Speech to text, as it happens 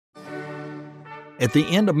At the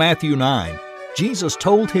end of Matthew 9, Jesus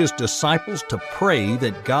told his disciples to pray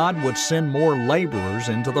that God would send more laborers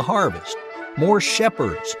into the harvest, more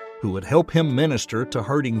shepherds who would help him minister to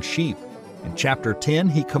herding sheep. In chapter 10,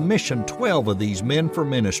 he commissioned 12 of these men for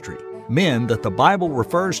ministry, men that the Bible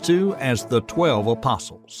refers to as the 12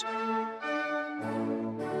 apostles.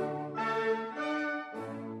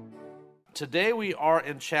 Today we are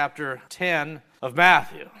in chapter 10 of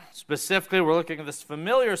Matthew. Specifically, we're looking at this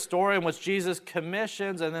familiar story in which Jesus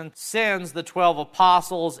commissions and then sends the 12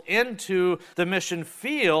 apostles into the mission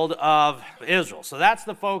field of Israel. So that's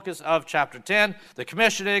the focus of chapter 10, the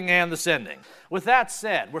commissioning and the sending. With that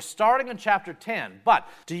said, we're starting in chapter 10, but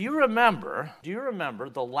do you remember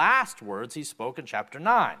the last words he spoke in chapter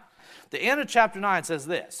 9? The end of chapter 9 says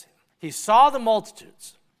this: He saw the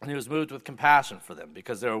multitudes, and he was moved with compassion for them,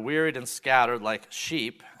 because they were wearied and scattered like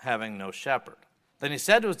sheep having no shepherd. Then he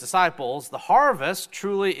said to his disciples, the harvest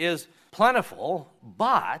truly is plentiful,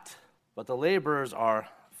 but the laborers are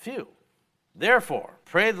few. Therefore,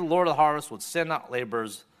 pray the Lord of the harvest would send out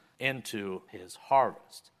laborers into his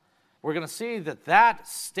harvest. We're going to see that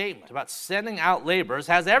statement about sending out laborers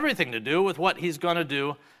has everything to do with what he's going to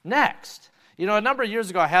do next. You know, a number of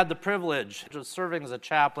years ago, I had the privilege of serving as a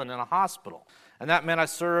chaplain in a hospital. And that meant I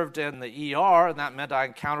served in the ER, and that meant I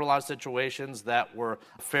encountered a lot of situations that were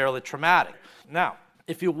fairly traumatic. Now,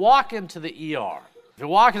 if you walk into the ER,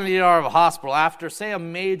 of a hospital after, say, a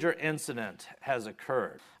major incident has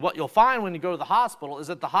occurred, what you'll find when you go to the hospital is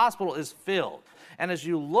that the hospital is filled. And as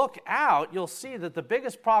you look out, you'll see that the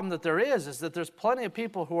biggest problem that there is that there's plenty of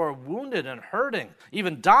people who are wounded and hurting,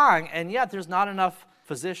 even dying, and yet there's not enough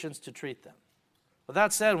physicians to treat them. With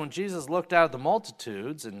that said, when Jesus looked out at the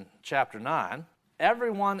multitudes in chapter 9,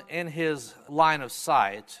 everyone in his line of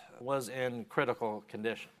sight was in critical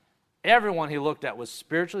condition. Everyone he looked at was,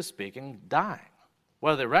 spiritually speaking, dying.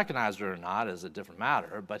 Whether they recognized it or not is a different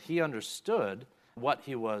matter, but he understood what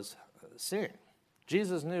he was seeing.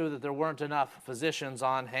 Jesus knew that there weren't enough physicians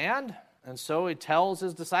on hand, and so he tells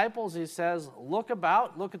his disciples, he says, look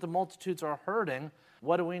about, look at the multitudes are hurting.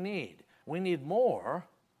 What do we need? We need more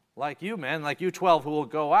like you men, like you 12 who will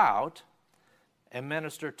go out and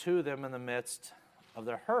minister to them in the midst of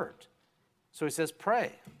their hurt. So he says,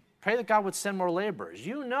 pray. Pray that God would send more laborers.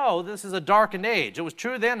 You know this is a darkened age. It was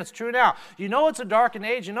true then, it's true now. You know it's a darkened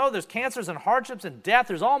age. You know there's cancers and hardships and death.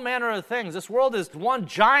 There's all manner of things. This world is one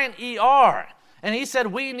giant ER. And he said,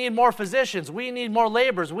 we need more physicians. We need more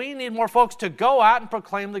laborers. We need more folks to go out and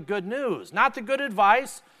proclaim the good news. Not the good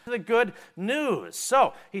advice, the good news.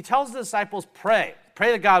 So he tells the disciples, pray.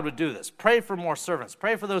 Pray that God would do this. Pray for more servants.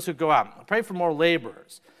 Pray for those who go out. Pray for more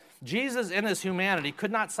laborers. Jesus in his humanity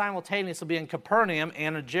could not simultaneously be in Capernaum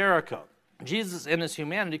and in Jericho. Jesus in his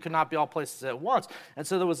humanity could not be all places at once. And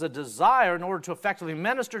so there was a desire in order to effectively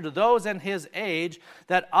minister to those in his age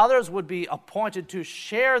that others would be appointed to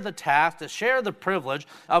share the task, to share the privilege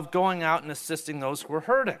of going out and assisting those who were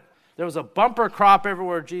hurting. There was a bumper crop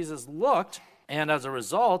everywhere Jesus looked, and as a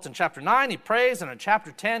result, in chapter 9 he prays, and in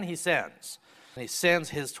chapter 10 he sends. And he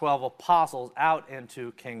sends his 12 apostles out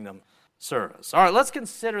into kingdom service. All right, let's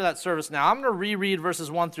consider that service now. I'm going to reread verses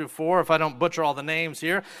 1 through 4 if I don't butcher all the names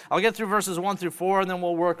here. I'll get through verses 1 through 4, and then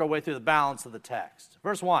we'll work our way through the balance of the text.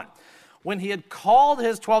 Verse 1, when he had called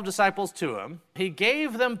his 12 disciples to him, he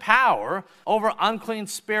gave them power over unclean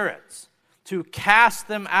spirits to cast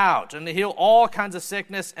them out and to heal all kinds of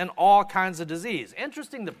sickness and all kinds of disease.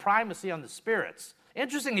 Interesting, the primacy on the spirits.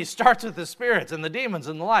 Interesting, he starts with the spirits and the demons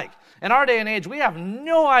and the like. In our day and age, we have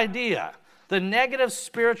no idea the negative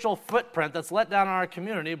spiritual footprint that's let down in our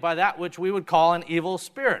community by that which we would call an evil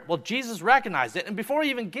spirit. Well, Jesus recognized it, and before he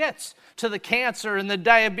even gets to the cancer and the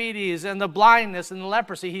diabetes and the blindness and the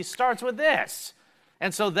leprosy, he starts with this.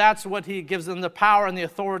 And so that's what he gives them the power and the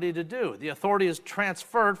authority to do. The authority is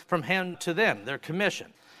transferred from him to them, their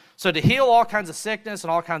commission. So to heal all kinds of sickness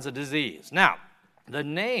and all kinds of disease. Now, the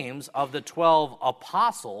names of the 12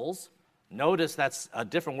 apostles, notice that's a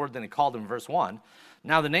different word than he called them in verse 1.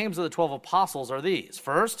 Now, the names of the 12 apostles are these.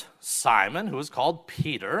 First, Simon, who is called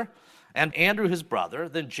Peter, and Andrew, his brother,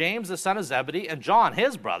 then James, the son of Zebedee, and John,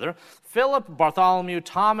 his brother, Philip, Bartholomew,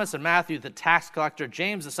 Thomas, and Matthew, the tax collector,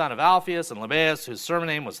 James, the son of Alphaeus, and Lebbaeus, whose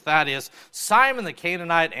surname was Thaddeus, Simon the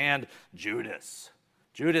Canaanite, and Judas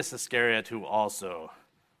Iscariot, who also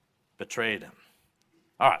betrayed him.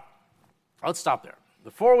 All right, let's stop there.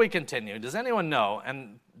 Before we continue, does anyone know,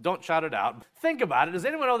 and don't shout it out, think about it, does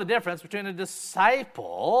anyone know the difference between a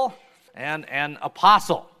disciple and an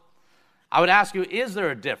apostle? I would ask you, is there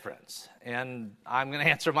a difference? And I'm going to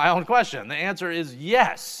answer my own question. The answer is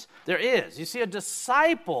yes. There is. You see, a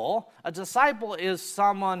disciple is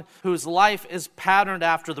someone whose life is patterned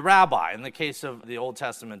after the rabbi, in the case of the Old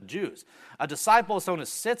Testament Jews. A disciple is someone who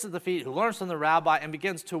sits at the feet, who learns from the rabbi, and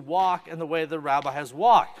begins to walk in the way the rabbi has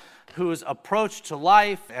walked, whose approach to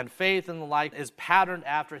life and faith and the like is patterned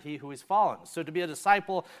after he who is following. So to be a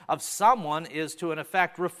disciple of someone is to, in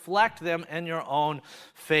effect, reflect them in your own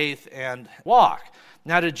faith and walk.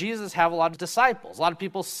 Now, did Jesus have a lot of disciples? A lot of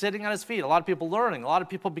people sitting at his feet, a lot of people learning, a lot of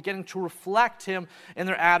people beginning to reflect him in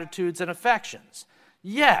their attitudes and affections?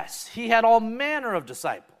 Yes, he had all manner of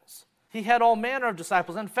disciples. He had all manner of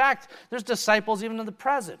disciples. In fact, there's disciples even in the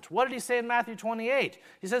present. What did he say in Matthew 28?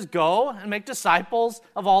 He says, go and make disciples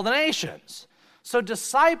of all the nations. So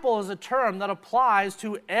disciple is a term that applies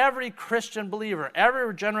to every Christian believer, every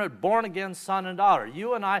regenerate, born-again son and daughter.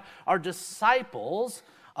 You and I are disciples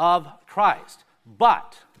of Christ.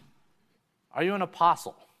 But are you an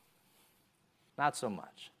apostle? Not so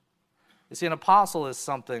much. You see, an apostle is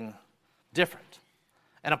something different.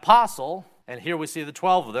 An apostle, and here we see the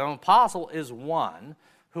 12 of them, an apostle is one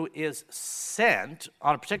who is sent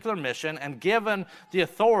on a particular mission and given the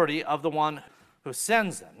authority of the one who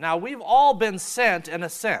sends them. Now, we've all been sent in a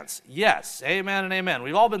sense. Yes, amen and amen.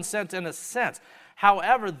 We've all been sent in a sense.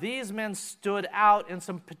 However, these men stood out in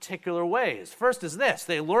some particular ways. First is this: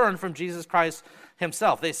 they learned from Jesus Christ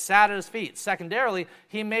himself. They sat at his feet. Secondarily,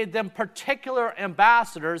 he made them particular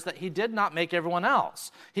ambassadors that he did not make everyone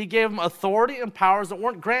else. He gave them authority and powers that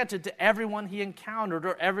weren't granted to everyone he encountered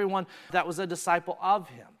or everyone that was a disciple of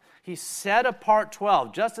him. He set apart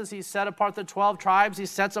 12. Just as he set apart the 12 tribes, he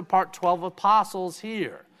sets apart 12 apostles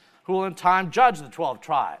here, who will in time judge the 12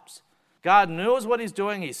 tribes. God knows what he's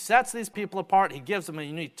doing. He sets these people apart. He gives them a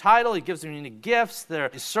unique title. He gives them unique gifts.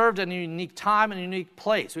 They're served in a unique time and a unique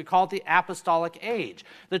place. We call it the apostolic age.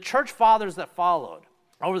 The church fathers that followed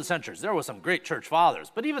over the centuries, there were some great church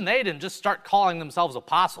fathers, but even they didn't just start calling themselves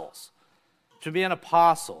apostles. To be an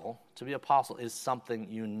apostle is something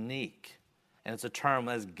unique, and it's a term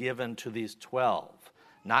that is given to these 12,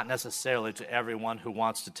 not necessarily to everyone who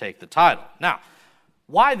wants to take the title. Now,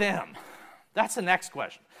 why them? That's the next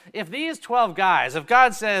question. If these 12 guys, if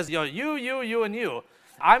God says, you, and you,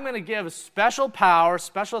 I'm going to give special power,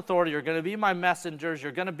 special authority, you're going to be my messengers,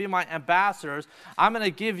 you're going to be my ambassadors, I'm going to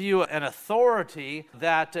give you an authority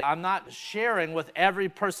that I'm not sharing with every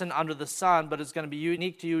person under the sun, but it's going to be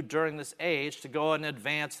unique to you during this age to go and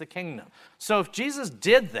advance the kingdom. So if Jesus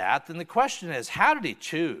did that, then the question is, how did he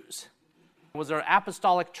choose? Was there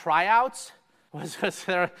apostolic tryouts? Was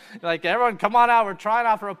there, like, everyone, come on out, we're trying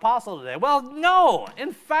out for apostle today? Well, no.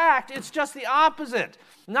 In fact, it's just the opposite.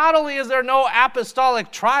 Not only is there no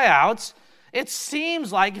apostolic tryouts, it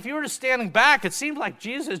seems like, if you were just standing back, it seems like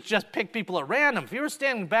Jesus just picked people at random. If you were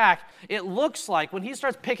standing back, it looks like when he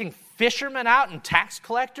starts picking fishermen out and tax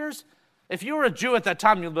collectors, if you were a Jew at that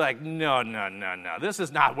time, you'd be like, no, this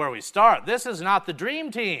is not where we start. This is not the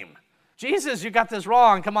dream team. Jesus, you got this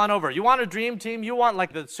wrong. Come on over. You want a dream team? You want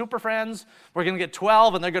like the super friends? We're going to get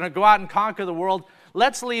 12 and they're going to go out and conquer the world.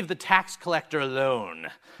 Let's leave the tax collector alone.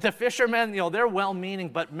 The fishermen, they're well-meaning,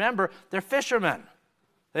 but remember, they're fishermen.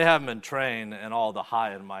 They haven't been trained in all the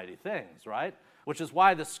high and mighty things, right? Which is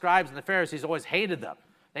why the scribes and the Pharisees always hated them.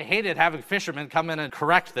 They hated having fishermen come in and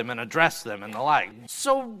correct them and address them and the like.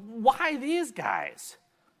 So why these guys?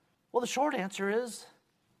 Well, the short answer is,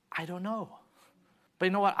 I don't know. But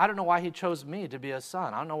you know what? I don't know why he chose me to be a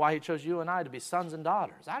son. I don't know why he chose you and I to be sons and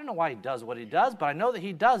daughters. I don't know why he does what he does, but I know that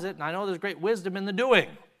he does it, and I know there's great wisdom in the doing.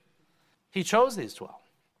 He chose these 12.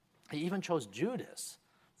 He even chose Judas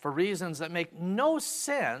for reasons that make no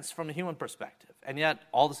sense from a human perspective, and yet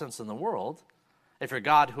all the sense in the world if you're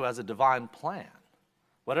God who has a divine plan.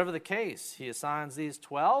 Whatever the case, he assigns these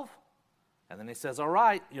 12, and then he says, all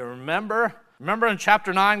right, you remember in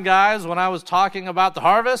chapter 9, guys, when I was talking about the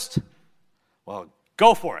harvest? Well,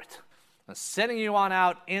 go for it. I'm sending you on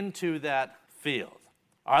out into that field.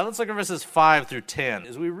 All right, let's look at verses 5 through 10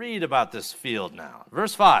 as we read about this field now.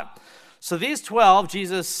 Verse 5. So these 12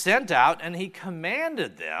 Jesus sent out, and he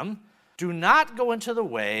commanded them, do not go into the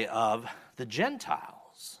way of the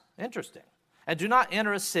Gentiles. Interesting. And do not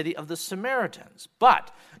enter a city of the Samaritans,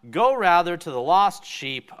 but go rather to the lost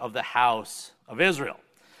sheep of the house of Israel.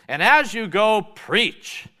 And as you go,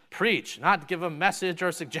 preach, not give a message or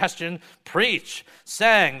a suggestion, preach,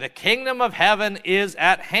 saying, the kingdom of heaven is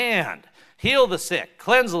at hand. Heal the sick,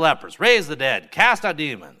 cleanse the lepers, raise the dead, cast out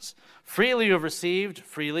demons. Freely you have received,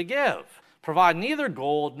 freely give. Provide neither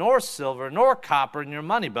gold, nor silver, nor copper in your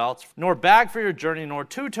money belts, nor bag for your journey, nor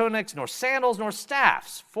 2 tunics, nor sandals, nor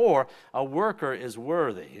staffs, for a worker is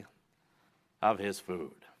worthy of his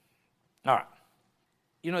food. All right.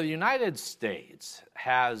 You know, the United States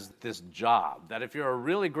has this job that if you're a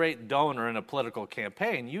really great donor in a political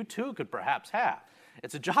campaign, you too could perhaps have.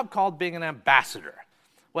 It's a job called being an ambassador.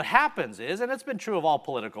 What happens is, and it's been true of all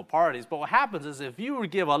political parties, but what happens is if you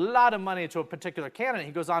give a lot of money to a particular candidate,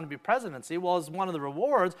 he goes on to be presidency, well, as one of the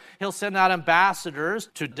rewards, he'll send out ambassadors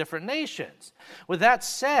to different nations. With that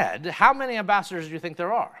said, how many ambassadors do you think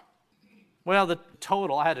there are? Well, the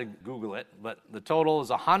total, I had to Google it, but the total is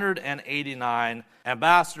 189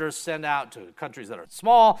 ambassadors sent out to countries that are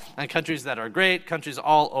small and countries that are great, countries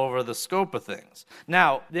all over the scope of things.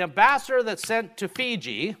 Now, the ambassador that's sent to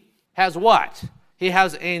Fiji has what? He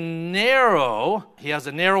has a narrow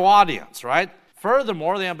audience, right?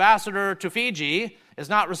 Furthermore, the ambassador to Fiji is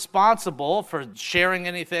not responsible for sharing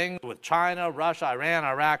anything with China, Russia, Iran,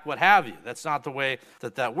 Iraq, what have you. That's not the way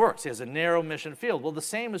that works. He has a narrow mission field. Well, the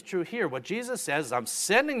same is true here. What Jesus says is, I'm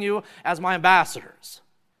sending you as my ambassadors.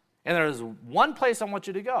 And there is one place I want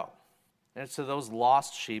you to go. And it's to those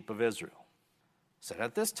lost sheep of Israel. He said,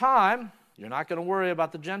 at this time, you're not going to worry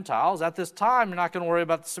about the Gentiles. At this time, you're not going to worry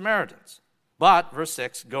about the Samaritans. But, verse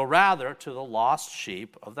 6, go rather to the lost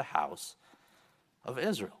sheep of the house of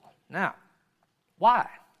Israel. Now, why?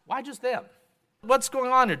 Why just them? What's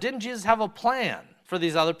going on here? Didn't Jesus have a plan for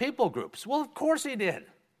these other people groups? Well, of course he did.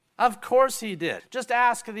 Of course he did. Just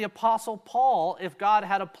ask the Apostle Paul if God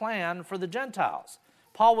had a plan for the Gentiles.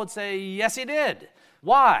 Paul would say, yes, he did.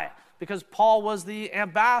 Why? Because Paul was the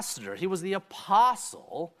ambassador. He was the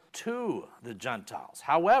apostle to the Gentiles.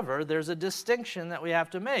 However, there's a distinction that we have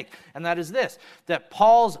to make, and that is this, that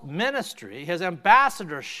Paul's ministry, his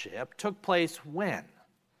ambassadorship, took place when?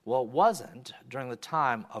 Well, it wasn't during the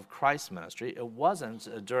time of Christ's ministry. It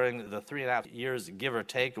wasn't during the 3.5 years, give or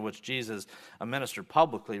take, in which Jesus ministered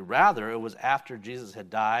publicly. Rather, it was after Jesus had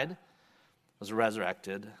died, was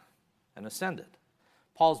resurrected, and ascended.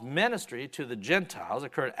 Paul's ministry to the Gentiles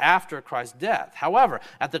occurred after Christ's death. However,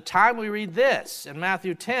 at the time we read this in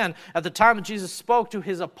Matthew 10, at the time that Jesus spoke to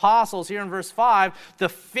his apostles here in verse 5, the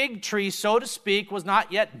fig tree, so to speak, was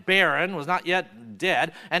not yet barren, was not yet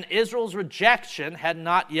dead, and Israel's rejection had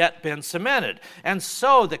not yet been cemented. And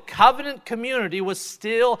so the covenant community was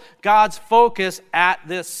still God's focus at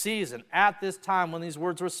this season, at this time when these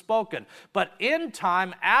words were spoken. But in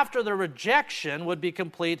time, after the rejection would be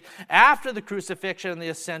complete, after the crucifixion and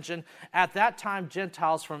the ascension, at that time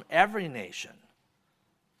Gentiles from every nation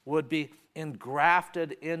would be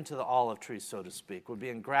engrafted into the olive tree, so to speak, would be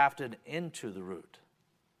engrafted into the root.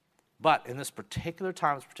 But in this particular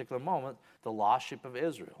time, this particular moment, the lost sheep of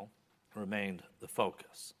Israel remained the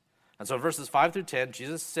focus. And so verses 5 through 10,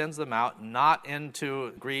 Jesus sends them out, not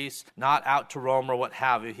into Greece, not out to Rome or what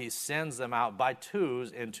have you. He sends them out by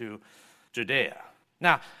twos into Judea.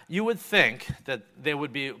 Now, you would think that they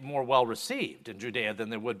would be more well-received in Judea than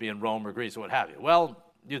they would be in Rome or Greece or what have you. Well,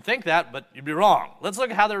 you'd think that, but you'd be wrong. Let's look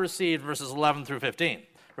at how they're received, verses 11 through 15.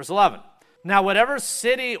 Verse 11, now whatever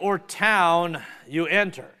city or town you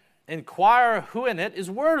enter, inquire who in it is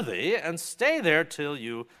worthy, and stay there till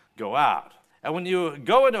you go out. And when you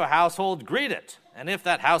go into a household, greet it. And if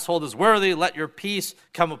that household is worthy, let your peace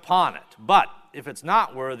come upon it. But if it's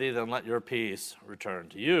not worthy, then let your peace return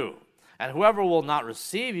to you. And whoever will not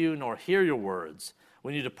receive you nor hear your words,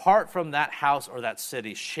 when you depart from that house or that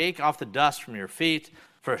city, shake off the dust from your feet,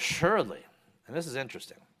 for assuredly, and this is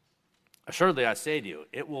interesting, assuredly I say to you,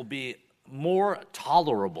 it will be more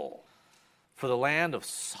tolerable for the land of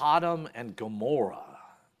Sodom and Gomorrah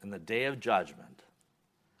in the day of judgment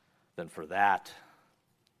than for that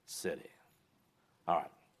city. All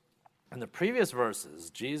right. In the previous verses,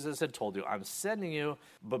 Jesus had told you, I'm sending you,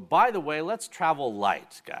 but by the way, let's travel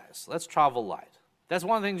light, guys. Let's travel light. That's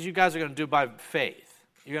one of the things you guys are going to do by faith.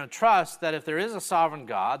 You're going to trust that if there is a sovereign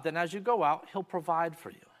God, then as you go out, he'll provide for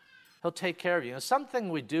you. He'll take care of you. And something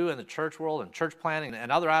we do in the church world and church planting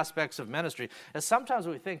and other aspects of ministry is sometimes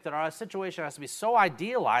we think that our situation has to be so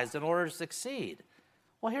idealized in order to succeed.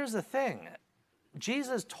 Well, here's the thing.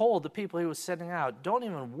 Jesus told the people he was sending out, don't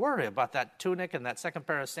even worry about that tunic and that second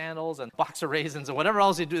pair of sandals and box of raisins and whatever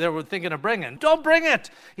else they were thinking of bringing. Don't bring it.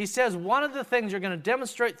 He says one of the things you're going to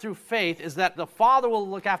demonstrate through faith is that the Father will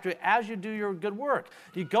look after you as you do your good work.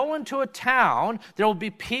 You go into a town, there will be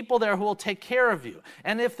people there who will take care of you.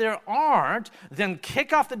 And if there aren't, then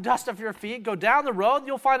kick off the dust off your feet, go down the road,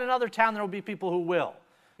 you'll find another town, there will be people who will.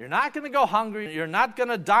 You're not going to go hungry. You're not going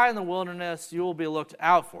to die in the wilderness. You will be looked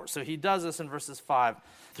out for. So he does this in verses 5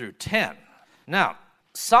 through 10. Now,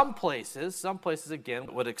 some places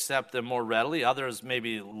again would accept them more readily. Others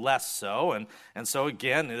maybe less so. And so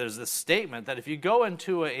again, there's this statement that if you go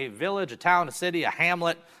into a village, a town, a city, a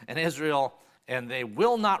hamlet in Israel, And they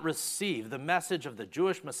will not receive the message of the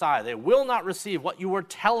Jewish Messiah. They will not receive what you were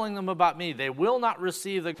telling them about me. They will not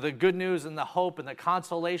receive the good news and the hope and the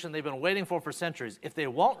consolation they've been waiting for centuries. If they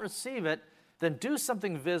won't receive it, then do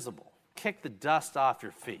something visible. Kick the dust off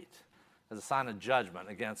your feet as a sign of judgment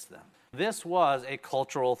against them. This was a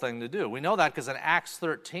cultural thing to do. We know that because in Acts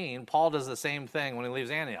 13, Paul does the same thing when he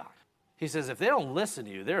leaves Antioch. He says, if they don't listen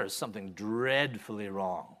to you, there is something dreadfully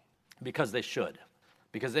wrong, because they should.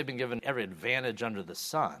 Because they've been given every advantage under the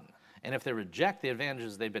sun. And if they reject the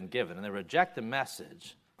advantages they've been given, and they reject the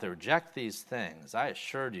message, if they reject these things, I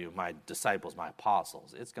assured you, my disciples, my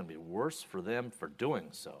apostles, it's going to be worse for them for doing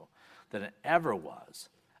so than it ever was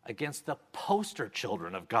against the poster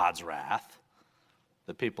children of God's wrath,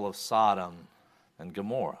 the people of Sodom and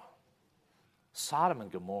Gomorrah. Sodom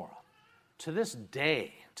and Gomorrah. To this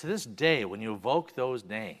day, when you evoke those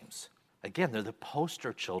names, again, they're the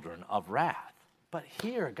poster children of wrath. But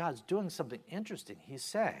here, God's doing something interesting. He's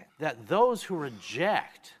saying that those who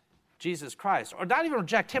reject Jesus Christ, or not even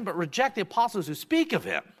reject him, but reject the apostles who speak of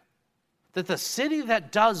him, that the city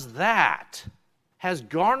that does that has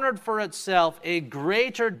garnered for itself a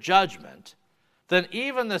greater judgment than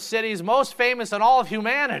even the cities most famous in all of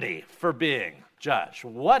humanity for being judged.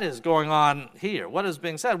 What is going on here? What is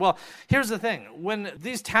being said? Well, here's the thing. When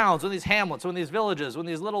these towns, when these hamlets, when these villages, when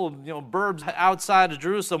these little burbs outside of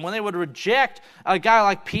Jerusalem, when they would reject a guy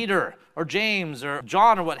like Peter or James or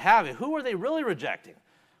John or what have you, who were they really rejecting?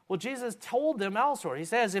 Well, Jesus told them elsewhere. He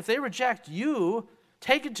says, if they reject you,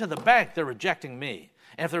 take it to the bank, they're rejecting me.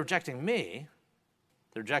 And if they're rejecting me,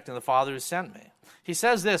 they're rejecting the Father who sent me. He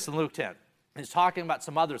says this in Luke 10. He's talking about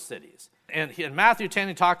some other cities. And in Matthew 10,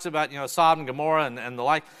 he talks about, Sodom and Gomorrah and the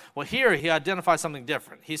like. Well, here he identifies something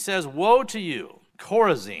different. He says, woe to you,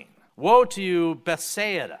 Chorazin. Woe to you,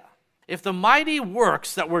 Bethsaida. If the mighty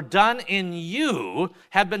works that were done in you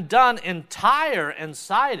had been done in Tyre and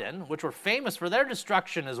Sidon, which were famous for their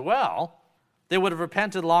destruction as well, they would have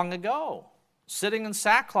repented long ago, sitting in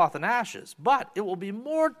sackcloth and ashes. But it will be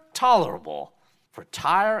more tolerable for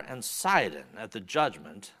Tyre and Sidon at the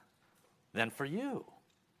judgment than for you.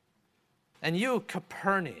 And you,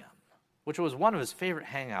 Capernaum, which was one of his favorite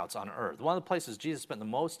hangouts on earth. One of the places Jesus spent the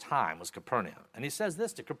most time was Capernaum. And he says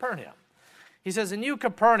this to Capernaum. He says, and you,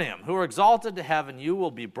 Capernaum, who are exalted to heaven, you will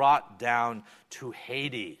be brought down to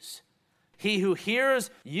Hades. He who hears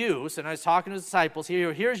you, so now he's talking to his disciples, he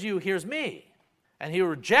who hears you hears me. And he who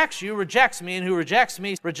rejects you rejects me, and who rejects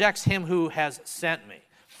me rejects him who has sent me.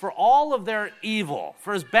 For all of their evil,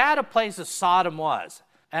 for as bad a place as Sodom was,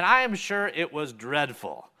 and I am sure it was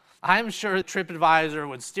dreadful. I'm sure TripAdvisor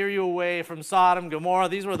would steer you away from Sodom, Gomorrah.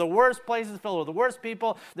 These were the worst places, filled with the worst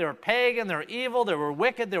people. They were pagan, they were evil, they were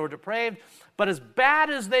wicked, they were depraved. But as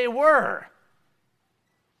bad as they were,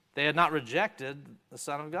 they had not rejected the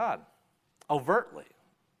Son of God overtly,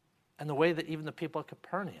 and the way that even the people of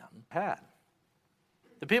Capernaum had.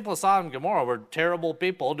 The people of Sodom and Gomorrah were terrible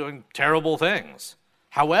people doing terrible things.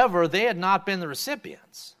 However, they had not been the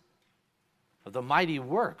recipients of the mighty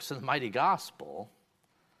works and the mighty gospel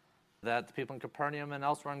that the people in Capernaum and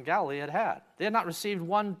elsewhere in Galilee had had. They had not received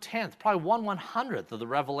 1/10, probably 1/100th of the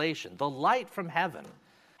revelation. The light from heaven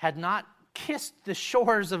had not kissed the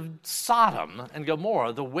shores of Sodom and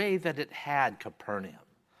Gomorrah the way that it had Capernaum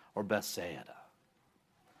or Bethsaida.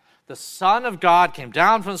 The Son of God came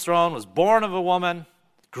down from his throne, was born of a woman,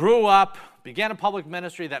 grew up, began a public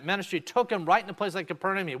ministry. That ministry took him right in a place like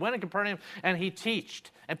Capernaum. He went to Capernaum and he taught.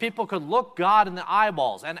 And people could look God in the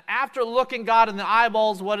eyeballs. And after looking God in the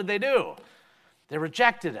eyeballs, what did they do? They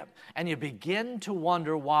rejected him. And you begin to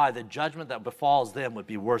wonder why the judgment that befalls them would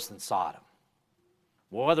be worse than Sodom.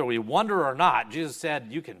 Well, whether we wonder or not, Jesus said,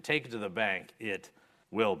 you can take it to the bank. It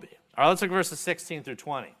will be. All right, let's look at verses 16 through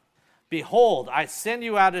 20. Behold, I send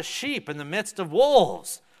you out as sheep in the midst of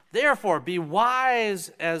wolves. Therefore, be wise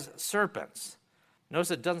as serpents.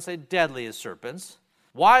 Notice it doesn't say deadly as serpents.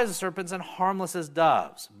 Wise as serpents and harmless as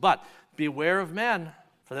doves. But beware of men,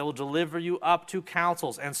 for they will deliver you up to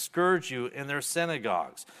councils and scourge you in their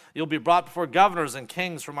synagogues. You'll be brought before governors and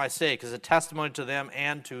kings for my sake as a testimony to them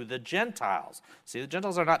and to the Gentiles. See, the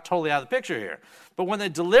Gentiles are not totally out of the picture here. But when they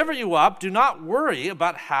deliver you up, do not worry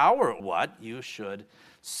about how or what you should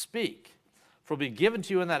speak. For it will be given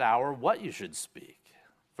to you in that hour what you should speak.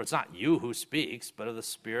 For it's not you who speaks, but of the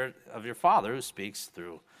Spirit of your Father who speaks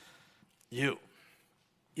through you.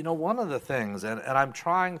 You know, one of the things, and I'm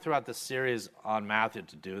trying throughout this series on Matthew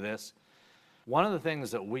to do this, one of the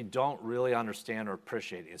things that we don't really understand or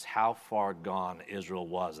appreciate is how far gone Israel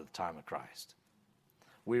was at the time of Christ.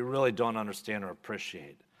 We really don't understand or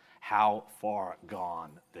appreciate how far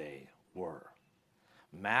gone they were.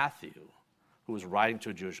 Matthew, who was writing to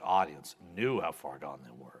a Jewish audience, knew how far gone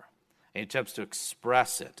they were. And he attempts to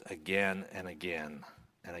express it again and again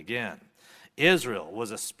and again. Israel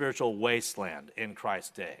was a spiritual wasteland in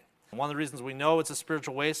Christ's day. One of the reasons we know it's a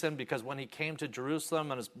spiritual wasteland because when he came to Jerusalem,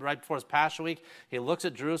 and it was right before his Passion Week, he looks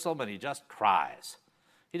at Jerusalem and he just cries.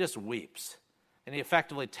 He just weeps. And he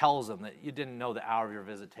effectively tells them that you didn't know the hour of your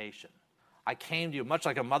visitation. I came to you, much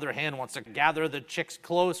like a mother hen wants to gather the chicks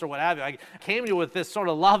close or what have you. I came to you with this sort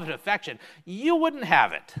of love and affection. You wouldn't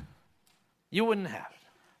have it. You wouldn't have it.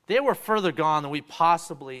 They were further gone than we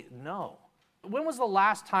possibly know. When was the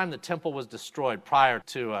last time the temple was destroyed prior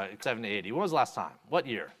to 70 AD? When was the last time? What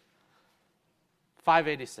year?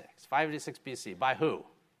 586 BC. By who?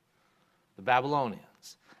 The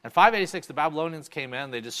Babylonians. In 586, the Babylonians came in,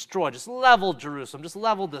 they destroyed, just leveled Jerusalem, just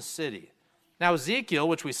leveled the city. Now Ezekiel,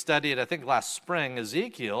 which we studied, I think last spring,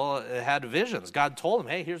 Ezekiel had visions. God told him,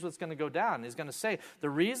 hey, here's what's going to go down. And he's going to say,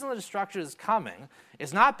 the reason the destruction is coming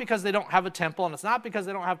is not because they don't have a temple, and it's not because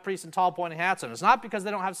they don't have priests in tall pointy hats, and it's not because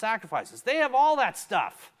they don't have sacrifices. They have all that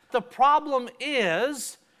stuff. The problem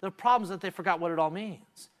is that they forgot what it all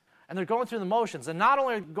means. And they're going through the motions. And not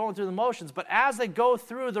only are they going through the motions, but as they go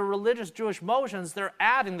through the religious Jewish motions, they're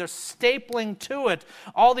stapling to it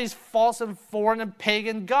all these false and foreign and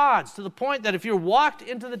pagan gods, to the point that if you walked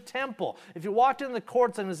into the temple, if you walked into the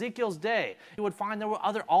courts in Ezekiel's day, you would find there were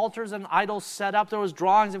other altars and idols set up. There was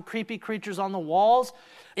drawings of creepy creatures on the walls.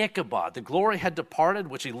 Ichabod, the glory had departed,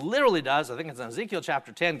 which he literally does. I think it's in Ezekiel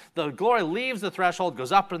chapter 10. The glory leaves the threshold,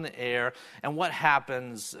 goes up in the air, and what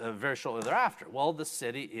happens very shortly thereafter? Well, the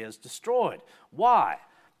city is destroyed. Why?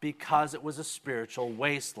 Because it was a spiritual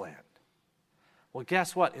wasteland. Well,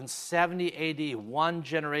 guess what? In 70 AD, one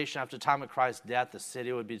generation after the time of Christ's death, the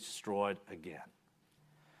city would be destroyed again.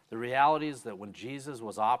 The reality is that when Jesus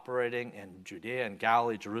was operating in Judea and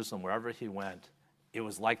Galilee, Jerusalem, wherever he went, it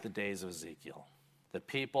was like the days of Ezekiel. The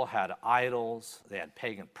people had idols, they had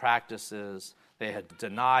pagan practices, they had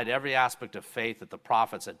denied every aspect of faith that the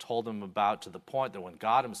prophets had told them about, to the point that when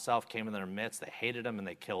God himself came in their midst, they hated him and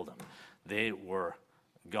they killed him. They were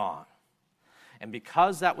gone. And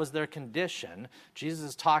because that was their condition,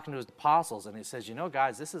 Jesus is talking to his apostles and he says, you know,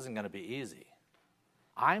 guys, this isn't going to be easy.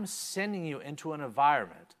 I'm sending you into an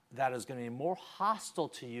environment that is going to be more hostile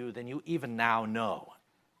to you than you even now know.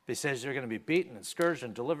 He says you're going to be beaten and scourged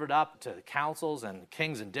and delivered up to councils and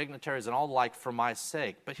kings and dignitaries and all the like for my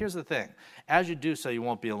sake. But here's the thing. As you do so, you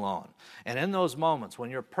won't be alone. And in those moments when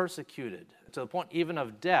you're persecuted to the point even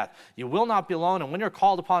of death, you will not be alone. And when you're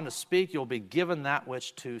called upon to speak, you'll be given that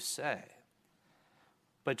which to say.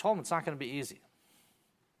 But he told them it's not going to be easy.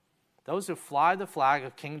 Those who fly the flag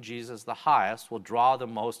of King Jesus the highest will draw the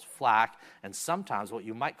most flack and sometimes what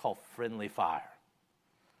you might call friendly fire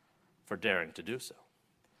for daring to do so.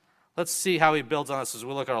 Let's see how he builds on this as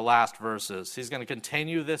we look at our last verses. He's going to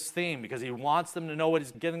continue this theme because he wants them to know what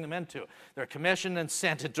he's getting them into. They're commissioned and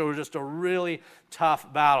sent into just a really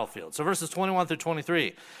tough battlefield. So verses 21 through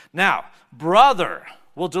 23. Now, brother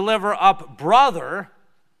will deliver up brother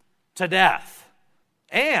to death.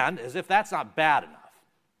 And, as if that's not bad enough,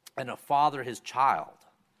 and a father his child.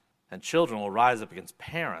 And children will rise up against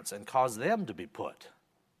parents and cause them to be put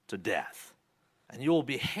to death. And you will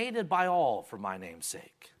be hated by all for my name's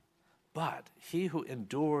sake. But he who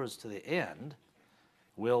endures to the end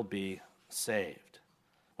will be saved.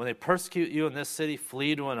 When they persecute you in this city,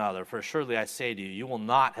 flee to another. For surely I say to you, you will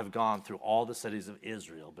not have gone through all the cities of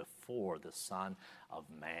Israel before the Son of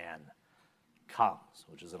Man comes,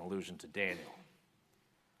 which is an allusion to Daniel.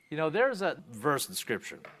 You know, there's a verse in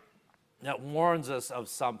Scripture that warns us of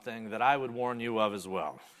something that I would warn you of as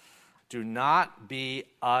well. Do not be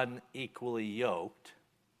unequally yoked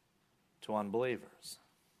to unbelievers.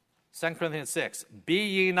 2 Corinthians 6, be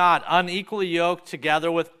ye not unequally yoked together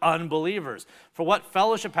with unbelievers. For what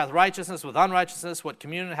fellowship hath righteousness with unrighteousness? What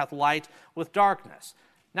communion hath light with darkness?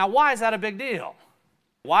 Now, why is that a big deal?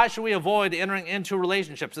 Why should we avoid entering into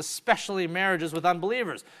relationships, especially marriages with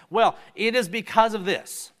unbelievers? Well, it is because of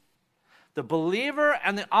this. The believer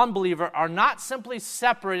and the unbeliever are not simply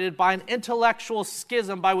separated by an intellectual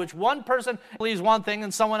schism by which one person believes one thing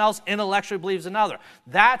and someone else intellectually believes another.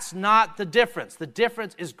 That's not the difference. The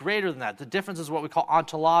difference is greater than that. The difference is what we call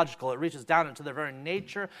ontological. It reaches down into their very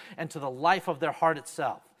nature and to the life of their heart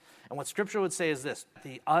itself. And what Scripture would say is this: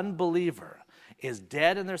 the unbeliever is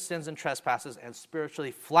dead in their sins and trespasses and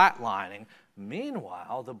spiritually flatlining.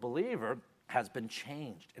 Meanwhile, the believer has been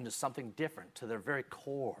changed into something different to their very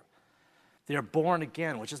core. They are born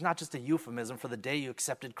again, which is not just a euphemism for the day you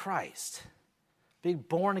accepted Christ. Being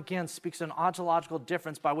born again speaks to an ontological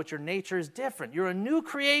difference by which your nature is different. You're a new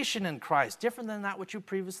creation in Christ, different than that which you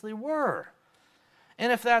previously were.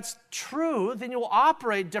 And if that's true, then you'll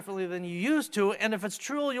operate differently than you used to. And if it's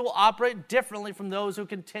true, you will operate differently from those who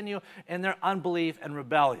continue in their unbelief and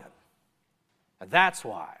rebellion. And that's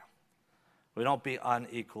why we don't be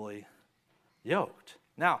unequally yoked.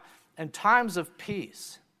 Now, in times of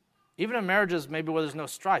peace, even in marriages maybe where there's no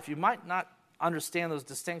strife, you might not understand those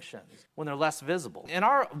distinctions when they're less visible. In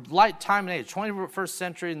our light time and age, 21st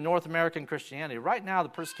century North American Christianity, right now the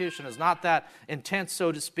persecution is not that intense,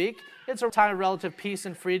 so to speak. It's a time of relative peace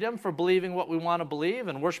and freedom for believing what we want to believe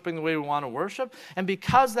and worshiping the way we want to worship. And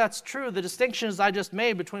because that's true, the distinctions I just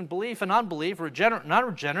made between belief and unbelief, regenerate and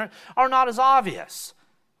unregenerate, are not as obvious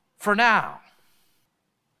for now.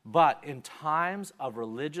 But in times of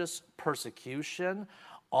religious persecution,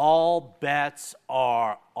 all bets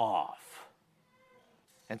are off.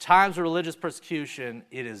 In times of religious persecution,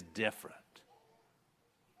 it is different.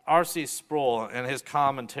 R.C. Sproul, in his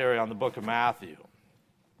commentary on the book of Matthew,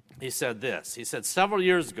 he said this. He said, several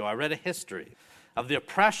years ago, I read a history of the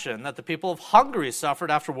oppression that the people of Hungary suffered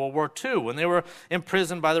after World War II when they were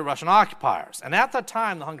imprisoned by the Russian occupiers. And at that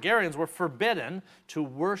time, the Hungarians were forbidden to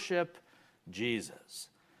worship Jesus.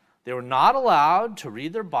 They were not allowed to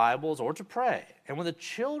read their Bibles or to pray. And when the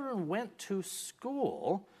children went to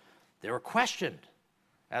school, they were questioned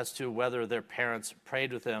as to whether their parents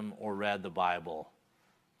prayed with them or read the Bible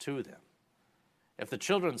to them. If the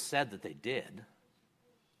children said that they did,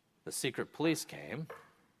 the secret police came.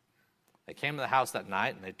 They came to the house that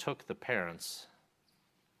night and they took the parents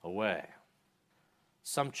away.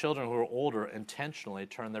 Some children who were older intentionally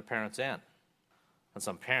turned their parents in, and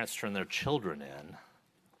some parents turned their children in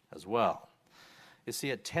as well. You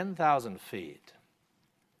see, at 10,000 feet,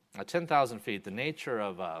 the nature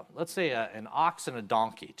of, let's say, an ox and a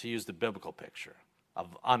donkey, to use the biblical picture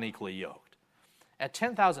of unequally yoked. At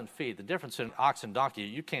 10,000 feet, the difference in ox and donkey,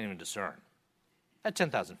 you can't even discern. At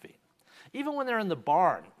 10,000 feet. Even when they're in the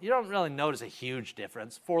barn, you don't really notice a huge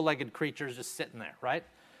difference. Four-legged creatures just sitting there, right?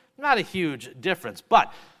 Not a huge difference,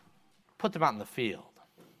 but put them out in the field.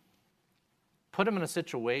 Put them in a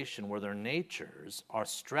situation where their natures are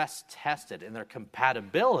stress-tested and their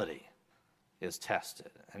compatibility is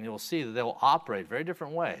tested. And you'll see that they will operate very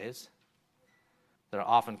different ways that are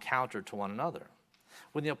often counter to one another.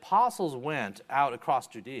 When the apostles went out across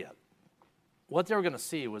Judea, what they were going to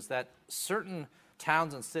see was that certain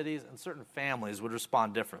towns and cities and certain families would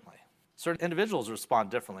respond differently. Certain individuals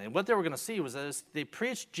respond differently. And what they were going to see was that as they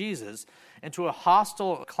preached Jesus into a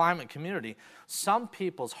hostile climate community, some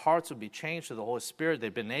people's hearts would be changed to the Holy Spirit.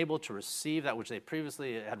 They'd been able to receive that which they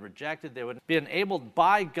previously had rejected. They would be enabled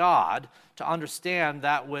by God to understand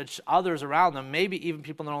that which others around them, maybe even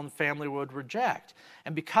people in their own family, would reject.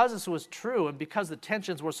 And because this was true, and because the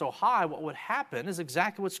tensions were so high, what would happen is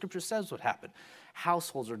exactly what Scripture says would happen.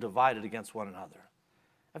 Households are divided against one another.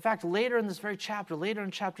 In fact, later in this very chapter, later in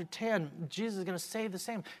chapter 10, Jesus is going to say the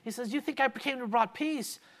same. He says, you think I came to bring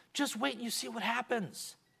peace? Just wait and you see what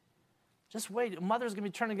happens. Just wait. A mother's going to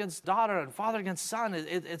be turned against daughter and father against son.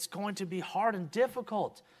 It's going to be hard and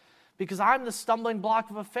difficult because I'm the stumbling block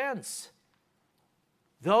of offense.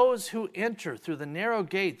 Those who enter through the narrow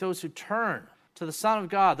gate, those who turn to the Son of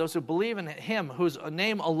God, those who believe in Him, whose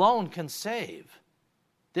name alone can save,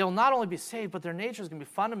 they will not only be saved, but their nature is going to be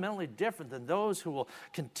fundamentally different than those who will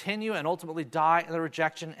continue and ultimately die in their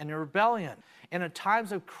rejection and their rebellion. And in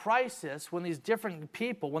times of crisis, when these different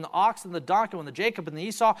people, when the ox and the donkey, when the Jacob and the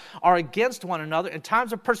Esau are against one another, in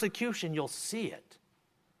times of persecution, you'll see it.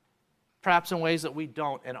 Perhaps in ways that we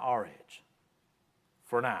don't in our age,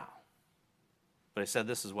 for now. But he said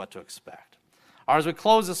this is what to expect. As we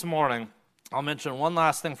close this morning, I'll mention one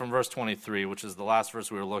last thing from verse 23, which is the last verse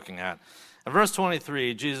we were looking at. In verse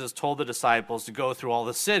 23, Jesus told the disciples to go through all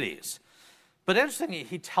the cities. But interestingly,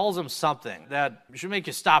 he tells them something that should make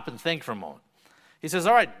you stop and think for a moment. He says,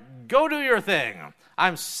 all right, go do your thing.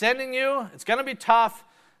 I'm sending you. It's going to be tough.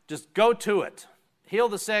 Just go to it. Heal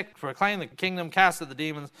the sick, proclaim the kingdom, cast out the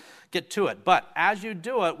demons, get to it. But as you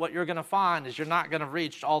do it, what you're going to find is you're not going to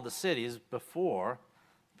reach all the cities before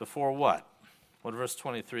what? What does verse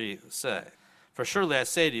 23 say? For surely I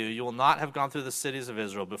say to you, you will not have gone through the cities of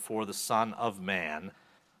Israel before the Son of Man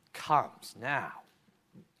comes. Now,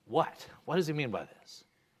 what? What does he mean by this?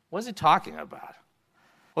 What is he talking about?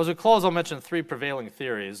 Well, as we close, I'll mention three prevailing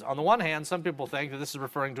theories. On the one hand, some people think that this is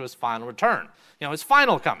referring to his final return. His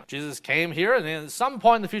final coming. Jesus came here, and at some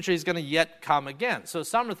point in the future, he's going to yet come again. So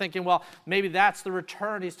some are thinking, well, maybe that's the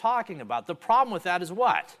return he's talking about. The problem with that is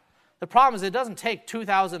what? The problem is it doesn't take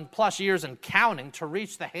 2,000 plus years and counting to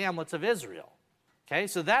reach the hamlets of Israel. Okay,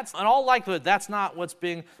 so that's, in all likelihood, that's not what's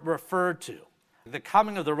being referred to. The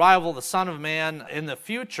coming of the arrival of the Son of Man in the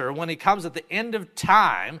future, when he comes at the end of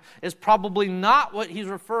time, is probably not what he's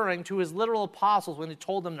referring to his literal apostles when he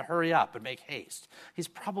told them to hurry up and make haste. He's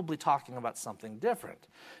probably talking about something different.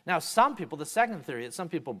 Now, some people, the second theory that some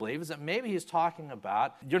people believe is that maybe he's talking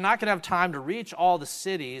about, you're not going to have time to reach all the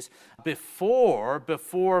cities before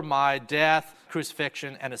my death,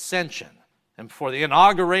 crucifixion, and ascension, and before the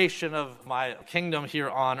inauguration of my kingdom here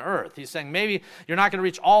on earth. He's saying maybe you're not going to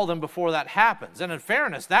reach all of them before that happens. And in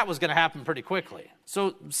fairness, that was going to happen pretty quickly.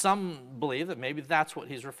 So some believe that maybe that's what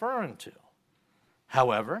he's referring to.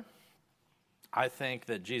 However, I think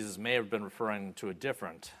that Jesus may have been referring to a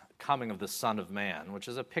different coming of the Son of Man, which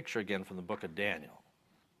is a picture again from the book of Daniel.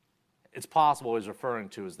 It's possible he's referring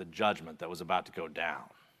to as the judgment that was about to go down.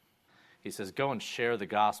 He says, go and share the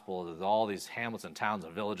gospel with all these hamlets and towns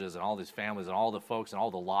and villages and all these families and all the folks and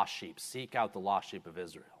all the lost sheep. Seek out the lost sheep of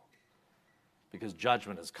Israel, because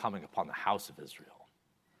judgment is coming upon the house of Israel.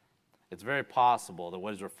 It's very possible that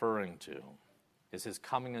what he's referring to is his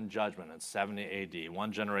coming in judgment in 70 A.D.,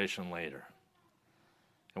 one generation later,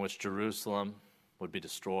 in which Jerusalem would be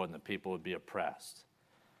destroyed and the people would be oppressed.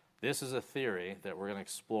 This is a theory that we're going to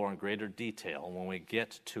explore in greater detail when we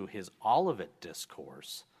get to his Olivet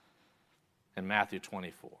Discourse in Matthew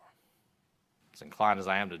 24. As inclined as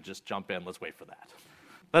I am to just jump in, let's wait for that.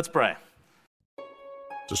 Let's pray.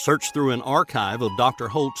 To search through an archive of Dr.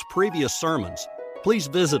 Holt's previous sermons, please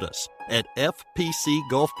visit us at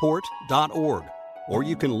fpcgulfport.org, or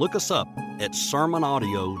you can look us up at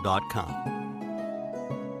sermonaudio.com.